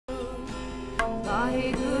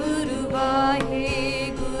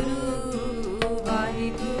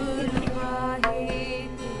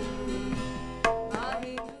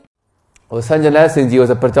Sant Jarnail Singh Ji was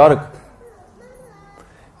a pracharak.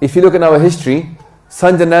 If you look at our history,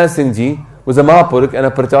 Sant Jarnail Singh Ji was a Mahapurukh and a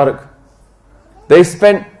pracharak. They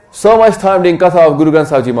spent so much time doing katha of Guru Granth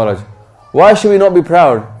Sahib Ji Maharaj. Why should we not be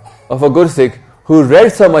proud of a Gursikh who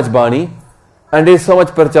read so much Bani and did so much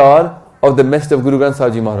prachar of the message of Guru Granth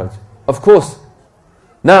Sahib Ji Maharaj? Of course.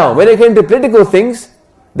 Now, when it came to political things,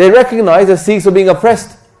 they recognized that Sikhs were being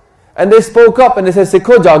oppressed. And they spoke up and they said,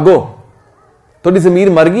 Sikho jago. Todi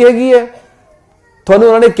zamir mar gayi hegi hai.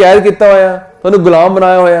 Thonu unhone kaid kitta hoya, thonu gulam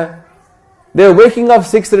banaya hoya. They are waking up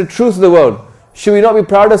Sikhs to the truth of the world. Should we not be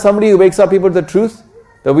proud of somebody who wakes up people to the truth?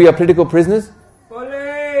 That we are political prisoners?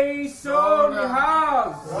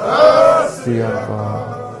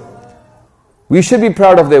 We should be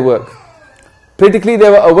proud of their work. Politically they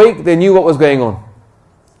were awake, they knew what was going on.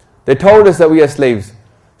 They told us that we are slaves.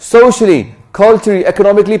 Socially, culturally,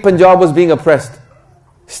 economically, Punjab was being oppressed.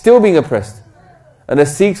 Still being oppressed. And the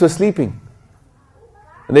Sikhs were sleeping.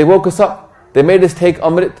 And they woke us up. They made us take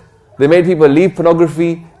Amrit. They made people leave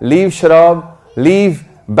pornography, leave sharab, leave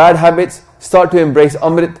bad habits, start to embrace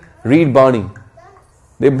Amrit, read Bani.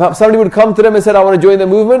 Somebody would come to them and say, I want to join the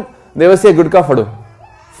movement. They would say, Gudka fado.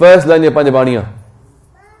 First learn your Panj Baniya.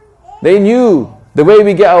 They knew the way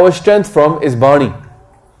we get our strength from is Bani.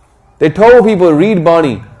 They told people, read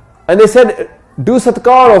Bani. And they said, do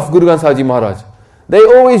satkar of Guru Granth Sahib Ji Maharaj. They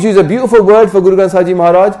always use a beautiful word for Guru Granth Sahib Ji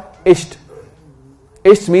Maharaj, Isht.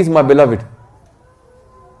 Isht means my beloved.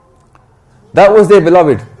 That was their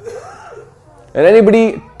beloved. And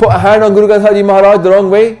anybody put a hand on Guru Granth Sahib Ji Maharaj the wrong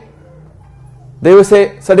way, they will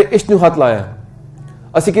say, Sade Isht nu hath laya.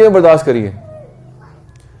 Asi kive bardasht kariye.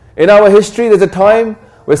 In our history, there's a time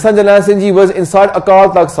where Sant Jarnail Singh Ji was inside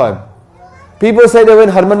Akal Takht Sahib. People say they were in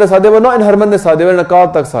Harmandir Sahib. They were not in Harmandir Sahib, they were in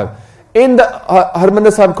Akal Takht Sahib. In the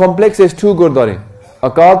Harmandir Sahib complex, there's two Gurdwara,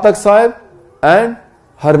 Akal Takht Sahib and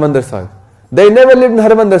Harmandir Sahib. They never lived in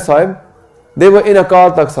Harmandir Sahib, they were in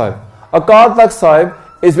Akal Takht Sahib. Akal Takht Sahib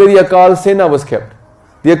is where the Akal Sena was kept.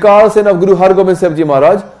 The Akal Sena of Guru Har Gobind Sahib Ji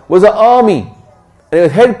Maharaj was an army, and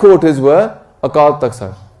its headquarters were Akal Takht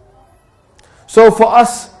Sahib. So for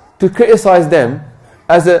us to criticize them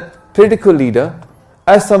as a political leader,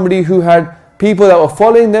 as somebody who had people that were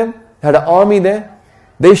following them, had an army there,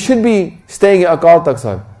 they should be staying at Akal Takht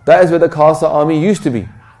Sahib. That is where the Khalsa army used to be.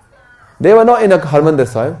 They were not in Harmandir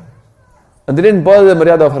Sahib, and they didn't bother the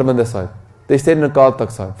Maryada of Harmandir Sahib. They stayed in Akal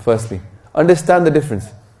Takht Sahib, firstly. Understand the difference.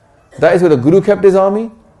 That is where the Guru kept his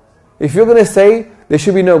army. If you're going to say there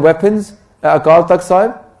should be no weapons at Akal Takht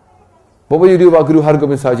Sahib, what will you do about Guru Har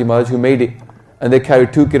Gobind Sahib Ji Maharaj who made it and they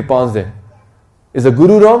carried 2 kirpans there? Is the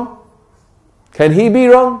Guru wrong? Can he be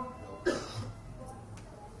wrong?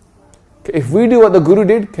 If we do what the Guru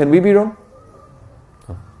did, can we be wrong?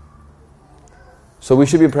 No. So we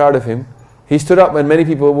should be proud of him. He stood up when many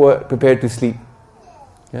people were prepared to sleep.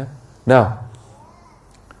 Yeah? Now,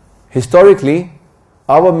 historically,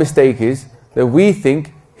 our mistake is that we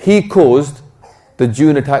think he caused the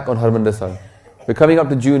June attack on Harmandir Sahib. We're coming up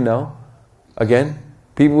to June now. Again,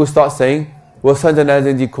 people will start saying, well, Sant Jarnail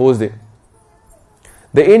Singh Ji caused it.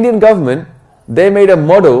 The Indian government, they made a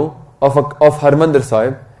model of Harmandir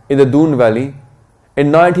Sahib in the Doon Valley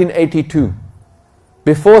in 1982,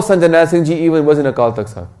 before Sant Jarnail Singh Ji even was in Akal Takht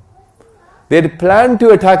Sahib. They had planned to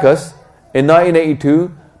attack us in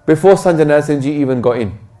 1982 before Sant Jarnail Singh Ji even got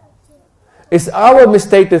in. It's our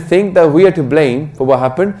mistake to think that we are to blame for what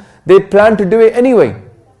happened. They planned to do it anyway.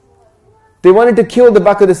 They wanted to kill the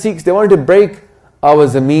back of the Sikhs. They wanted to break our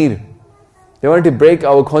zamir. They wanted to break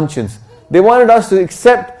our conscience. They wanted us to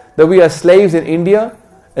accept that we are slaves in India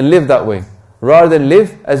and live that way, rather than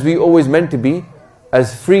live as we always meant to be,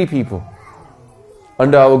 as free people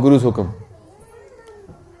under our Guru's hukum.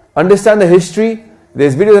 Understand the history.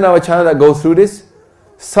 There's videos on our channel that go through this.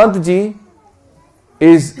 Sant Ji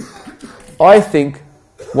is, I think,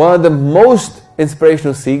 one of the most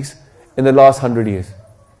inspirational Sikhs in the last 100 years.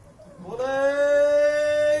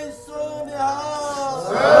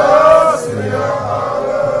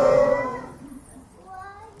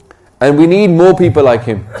 And we need more people like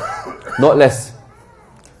him, not less.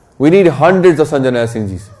 We need hundreds of Sant Jarnail Singh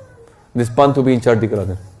Jis. This panth will be in chardi kara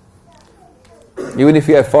den. Even if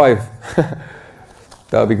you have 5,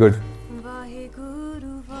 that would be good.